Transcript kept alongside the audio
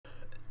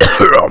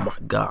Oh my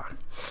god.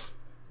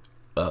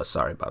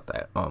 Sorry about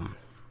that.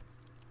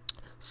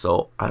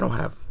 So I don't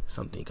have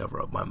something to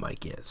cover up my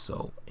mic yet.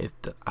 So if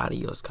the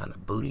audio is kind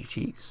of booty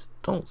cheeks,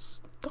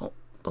 don't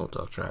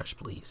talk trash,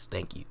 please.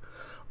 Thank you.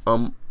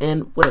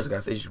 And what else,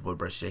 guys? It's your boy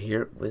Brush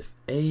here with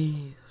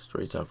a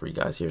story time for you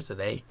guys here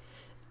today.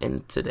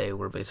 And today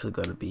we're basically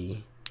gonna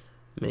be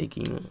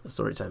making a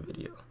story time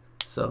video.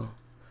 So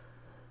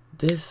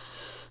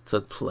this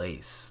took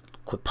place.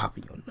 Quit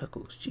popping your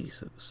knuckles,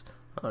 Jesus.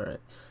 All right.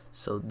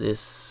 So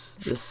this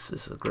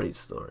is a great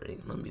story.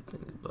 Let me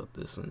think about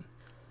this one.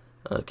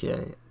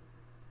 Okay.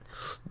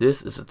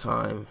 This is a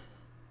time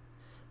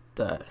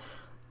that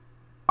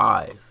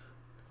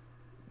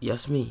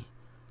yes me,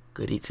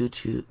 goody two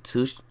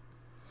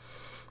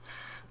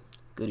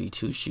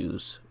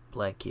shoes,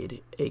 black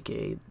kid,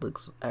 aka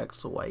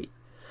acts white.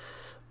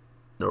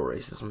 No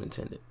racism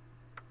intended.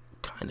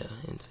 Kinda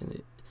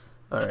intended.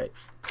 Alright.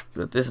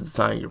 But this is the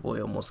time your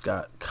boy almost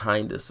got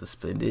kinda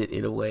suspended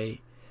in a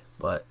way.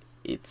 But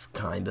it's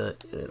kinda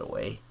in a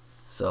way.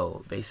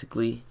 So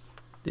basically,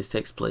 this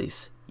takes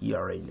place, you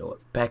already know it,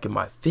 back in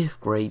my 5th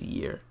grade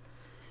year.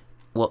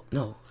 Well,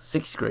 no,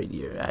 6th grade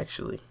year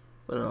actually.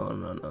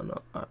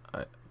 No.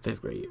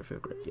 5th grade year,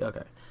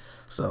 okay.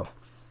 So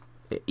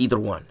either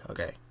one,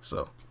 okay.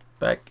 So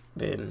back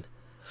then,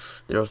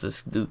 there was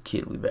this dude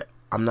kid we met.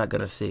 I'm not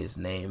gonna say his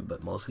name,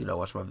 but most people that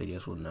watch my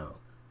videos will know.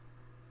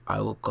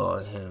 I will call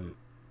him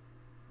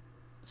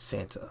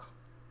Santa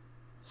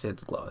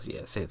Claus.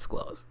 Yeah, Santa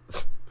Claus.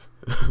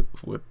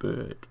 What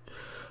the heck?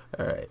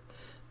 Alright.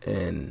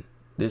 And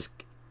this,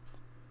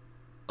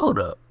 hold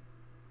up.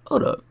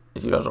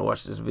 If you guys are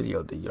watching this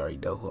video, then you already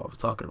know who I'm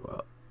talking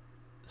about.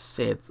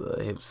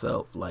 Santa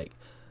himself, like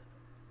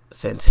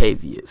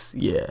Santavius.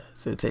 Yeah,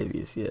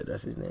 Santavius. Yeah,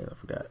 that's his name. I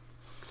forgot.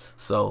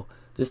 So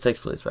this takes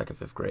place back in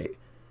 5th grade.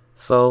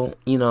 So,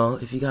 you know,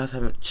 if you guys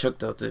haven't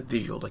checked out the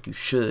video like you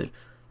should,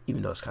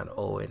 even though it's kind of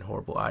old and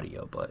horrible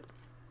audio, but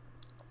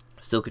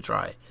still could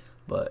try.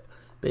 But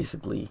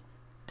basically,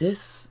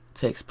 this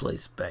takes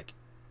place back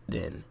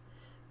then,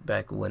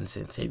 back when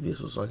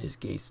Santavius was on his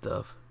gay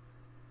stuff.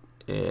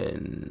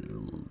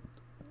 And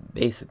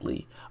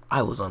basically,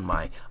 I was on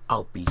my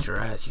I'll beat your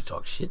ass, you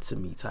talk shit to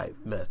me type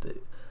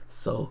method.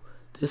 So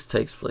this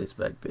takes place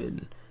back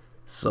then.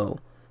 So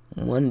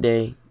one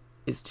day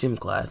it's gym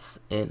class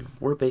and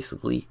we're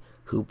basically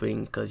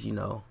hooping because, you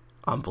know,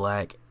 I'm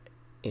black,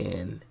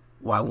 and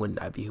why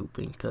wouldn't I be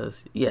hooping?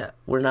 Because yeah,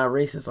 we're not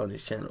racist on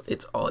this channel.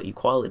 It's all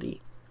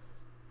equality.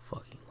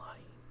 Fucking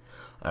lying.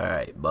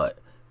 Alright, but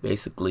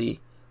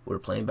basically we're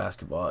playing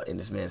basketball and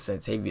this man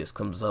Santavius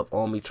comes up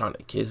on me trying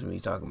to kiss me,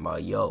 talking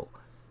about, yo,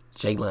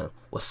 Jalen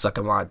was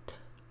sucking my,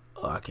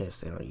 I can't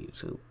stand on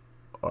YouTube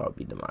or I'll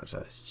be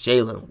demonetized.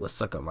 Jalen was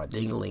sucking my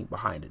ding-a-ling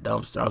behind the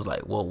dumpster. I was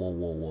like,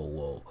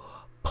 whoa.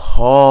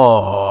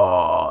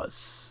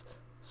 Pause.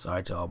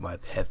 Sorry to all my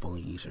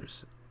headphone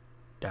users.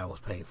 That was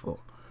painful.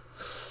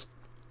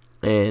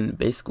 And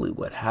basically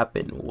what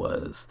happened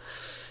was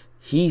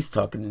he's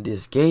talking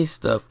this gay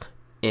stuff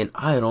and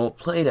I don't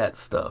play that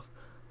stuff.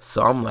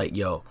 So I'm like,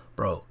 yo,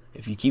 bro,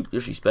 if you keep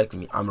disrespecting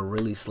me, I'ma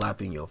really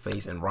slap you in your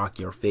face and rock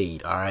your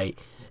fade, alright?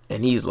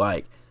 And he's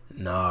like,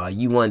 nah,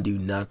 you wanna do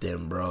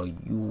nothing, bro.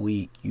 You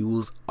weak. You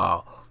was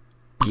a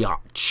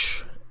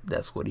biatch.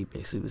 That's what he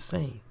basically was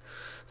saying.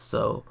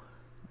 So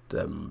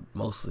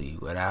mostly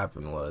what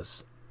happened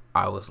was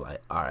I was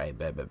like, alright,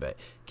 bet.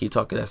 Keep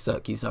talking that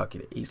stuff, keep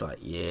talking it. He's like,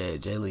 yeah,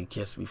 Jalen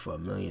kissed me for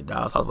 $1 million.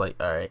 I was like,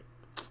 alright,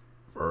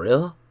 for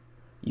real?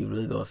 You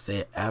really gonna say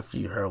it after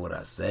you heard what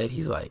I said?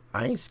 He's like,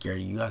 I ain't scared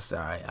of you. I said,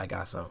 alright, I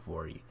got something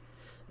for you.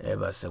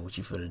 Everybody said, what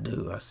you finna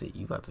do? I said,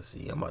 you about to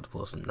see. I'm about to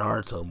pull some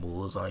Naruto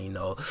moves on, you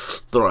know,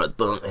 throwing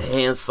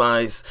hand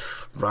signs,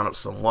 run up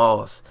some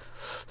walls.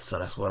 So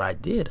that's what I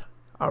did.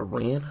 I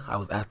ran. I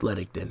was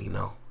athletic then, you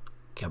know.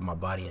 Kept my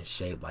body in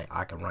shape. Like,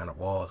 I could run up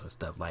walls and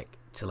stuff, like,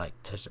 to, like,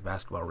 touch the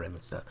basketball rim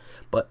and stuff.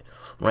 But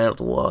ran up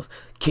the walls,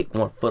 kicked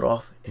one foot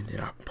off, and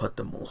then I put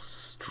the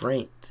most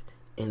strength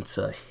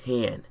into a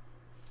hand.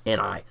 And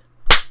I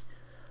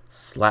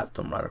slapped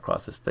him right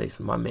across his face.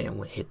 And my man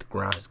went hit the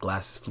ground. His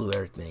glasses flew,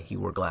 everything. He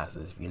wore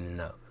glasses, if you didn't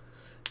know.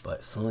 But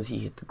as soon as he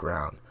hit the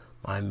ground,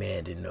 my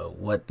man didn't know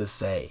what to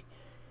say.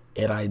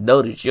 And I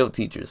know that your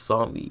teacher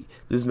saw me.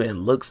 This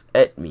man looks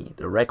at me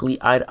directly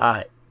eye to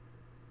eye.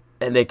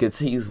 And then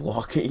continues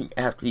walking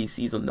after he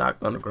sees him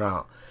knocked on the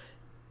ground.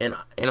 And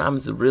I'm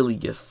really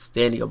just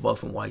standing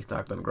above him while he's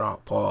knocked on the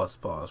ground. Pause.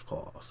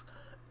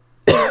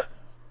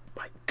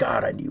 My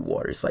God, I need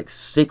water. It's like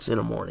 6 in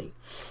the morning.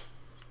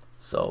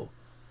 So,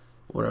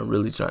 what I'm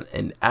really trying,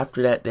 and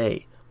after that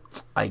day,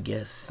 I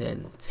guess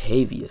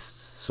Santavius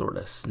sort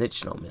of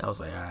snitched on me. I was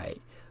like,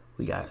 alright,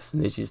 we got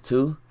snitches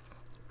too.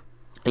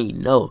 And you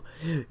know,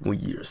 when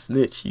you're a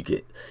snitch, you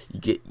get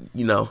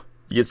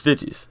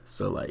stitches.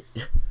 So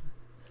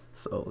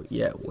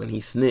yeah, when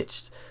he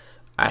snitched,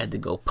 I had to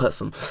go put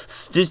some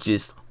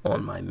stitches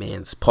on my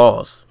man's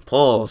paws.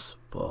 Pause.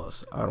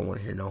 I don't want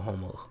to hear no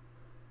homo.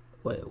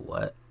 Wait,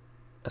 what?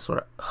 That's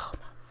what oh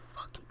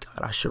my fucking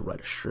God. I should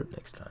write a script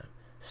next time.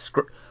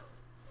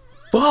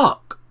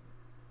 Fuck!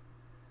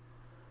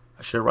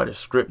 should write a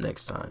script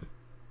next time.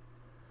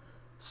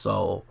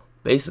 So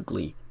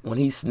basically, when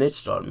he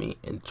snitched on me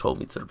and told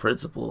me to the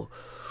principal,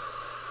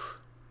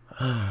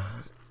 I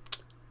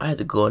had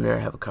to go in there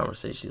and have a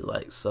conversation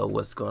like, so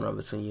what's going on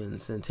between you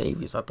and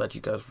Centavious? I thought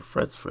you guys were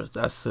friends first.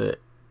 That's it.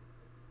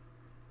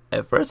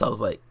 At first I was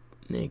like,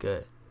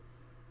 nigga,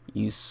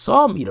 you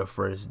saw me the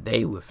first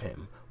day with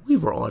him. We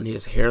were on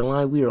his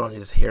hairline, we were on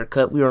his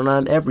haircut, we were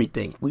on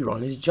everything. We were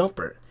on his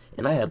jumper.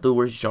 And I had the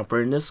worst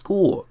jumper in the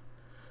school.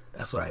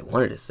 That's what I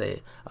wanted to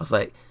say. I was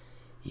like,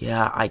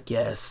 yeah, I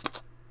guess.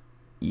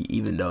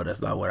 Even though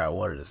that's not what I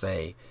wanted to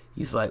say.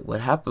 He's like,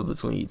 what happened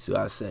between you two?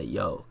 I said,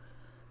 yo.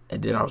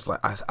 And then I was like,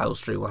 I was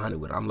straight 100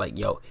 with it. I'm like,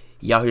 yo,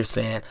 y'all here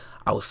saying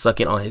I was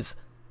sucking on his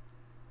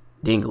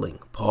dingling.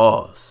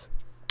 Pause.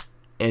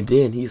 And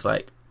then he's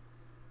like,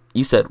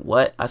 you said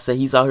what? I said,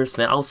 he's out here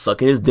saying I was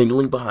sucking his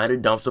dingling behind a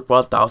dumpster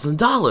for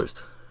 $1,000.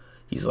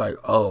 He's like,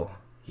 oh,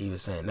 he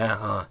was saying that,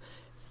 huh?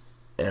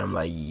 And I'm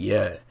like,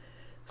 yeah.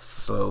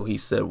 So he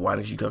said, why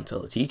didn't you come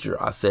tell the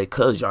teacher? I said,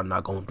 cause y'all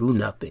not gonna do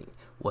nothing.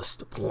 What's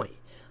the point?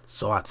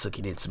 So I took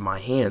it into my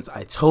hands.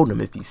 I told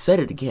him if he said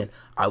it again,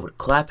 I would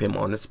clap him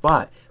on the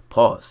spot.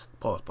 Pause.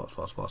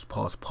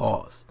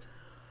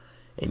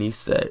 And he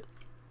said,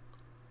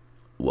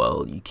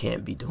 well, you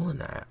can't be doing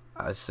that.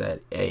 I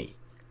said, hey,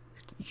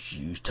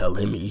 you tell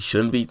him he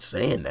shouldn't be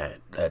saying that.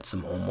 That's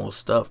some homo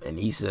stuff. And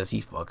he says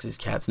he fucks his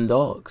cats and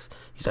dogs.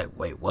 He's like,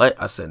 wait, what?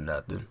 I said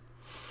nothing.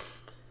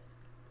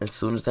 As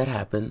soon as that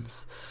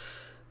happens,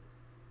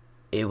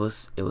 it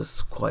was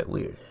quite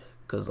weird.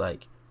 Cause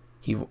like,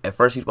 at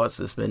first he's about to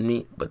suspend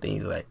me, but then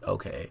he's like,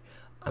 okay,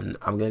 I'm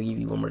gonna give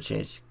you one more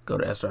chance. Go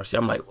to SRC.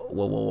 I'm like,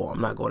 whoa, I'm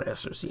not going to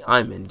SRC.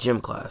 I'm in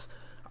gym class.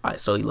 Alright,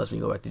 so he lets me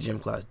go back to gym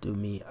class. Do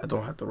me. I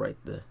don't have to write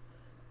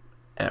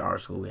at our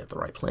school we have to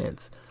write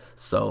plans.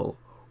 So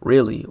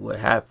really what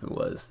happened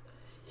was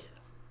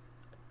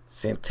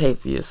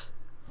Centavious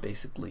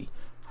basically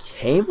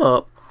came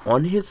up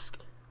on his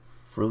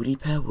Fruity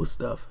Pebble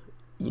stuff.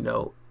 You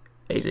know,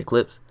 AJ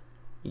Clips,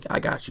 I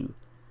got you.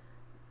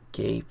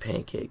 Gay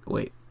pancake.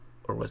 Wait,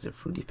 or was it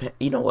Fruity Pan?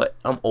 You know what?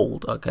 I'm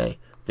old, okay?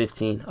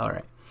 15.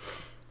 Alright.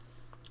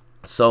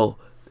 So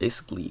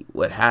basically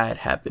what had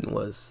happened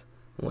was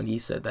when he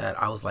said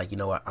that, I was like, you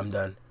know what? I'm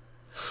done.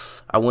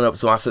 I went up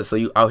to him. I said, so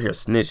you out here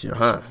snitching,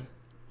 huh?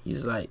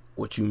 He's like,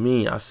 what you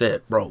mean? I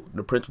said, bro,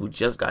 the principal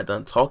just got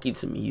done talking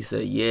to me. He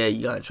said, yeah,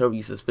 you got in trouble.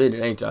 You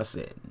suspended, ain't you? I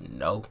said,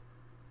 no.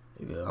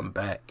 Nigga, I'm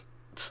back.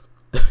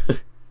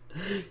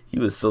 He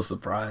was so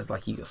surprised.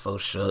 Like, he was so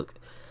shook.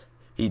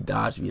 He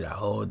dodged me that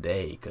whole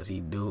day because he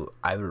knew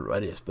I would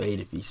run his fade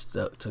if he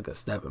took a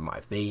step in my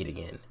fade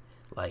again.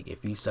 Like,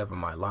 if you step in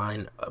my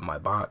line, my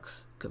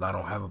box, because I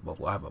don't have a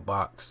bubble, I have a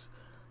box.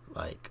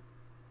 Like,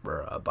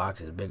 bro, a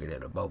box is bigger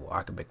than a bubble.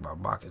 I can make my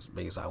box as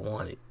big as I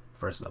want it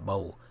versus a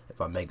bubble.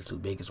 If I make it too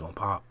big, it's gonna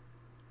pop.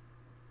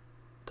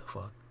 The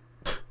fuck?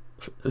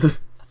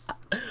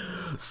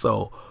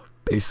 So,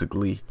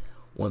 basically,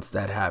 once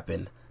that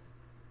happened,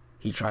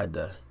 he tried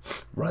to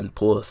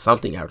pull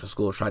something after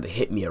school, tried to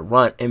hit me a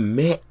run, and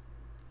man,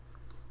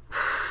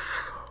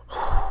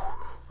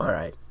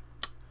 alright,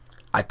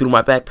 I threw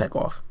my backpack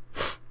off.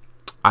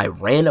 I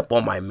ran up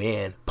on my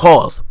man.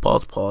 Pause.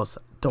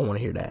 Don't want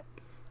to hear that.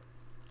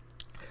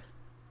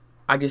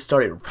 I just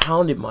started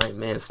pounding my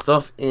man's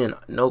stuff in.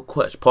 No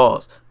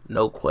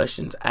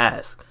questions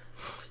asked.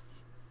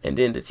 And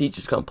then the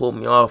teachers come pull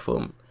me off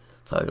him,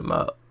 talking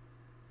about,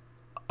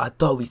 I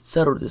thought we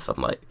settled this.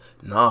 I'm like,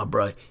 nah,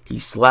 bro. He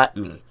slapped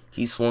me.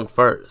 He swung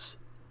first.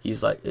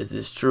 He's like, is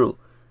this true?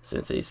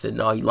 Sensei said,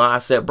 no, he lied. I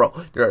said,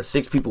 bro, there are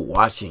 6 people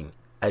watching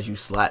as you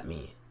slap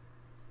me.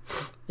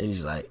 And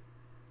he's like,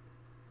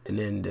 and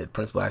then the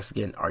principal asks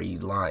again, are you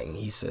lying?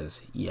 He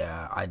says,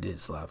 yeah, I did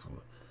slap him.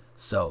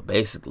 So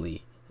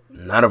basically,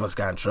 none of us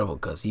got in trouble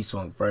because he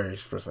swung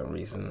first for some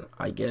reason,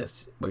 I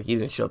guess. But he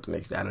didn't show up the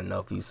next day. I don't know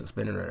if he was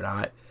suspended or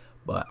not,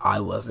 but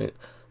I wasn't.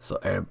 So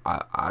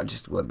I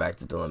just went back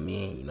to doing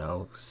me, you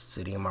know,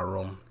 sitting in my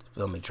room,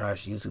 filming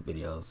trash YouTube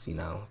videos, you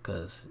know,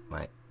 because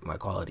my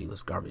quality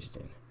was garbage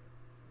then.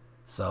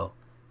 So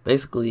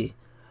basically,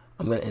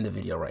 I'm going to end the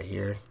video right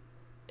here.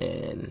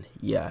 And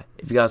yeah,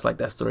 if you guys like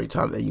that story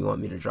time and you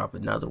want me to drop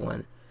another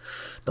one,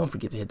 don't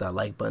forget to hit that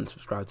like button,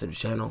 subscribe to the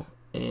channel.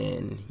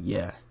 And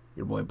yeah,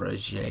 your boy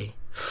Bruz J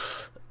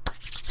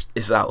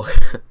is out.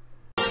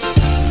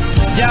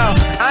 Yo,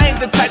 I ain't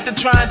the type to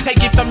try and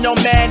take it from your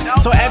man.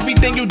 So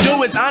everything you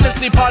do is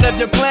honestly part of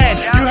your plan.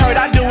 You heard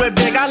I do it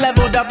big, I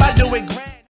leveled up, I do it grand.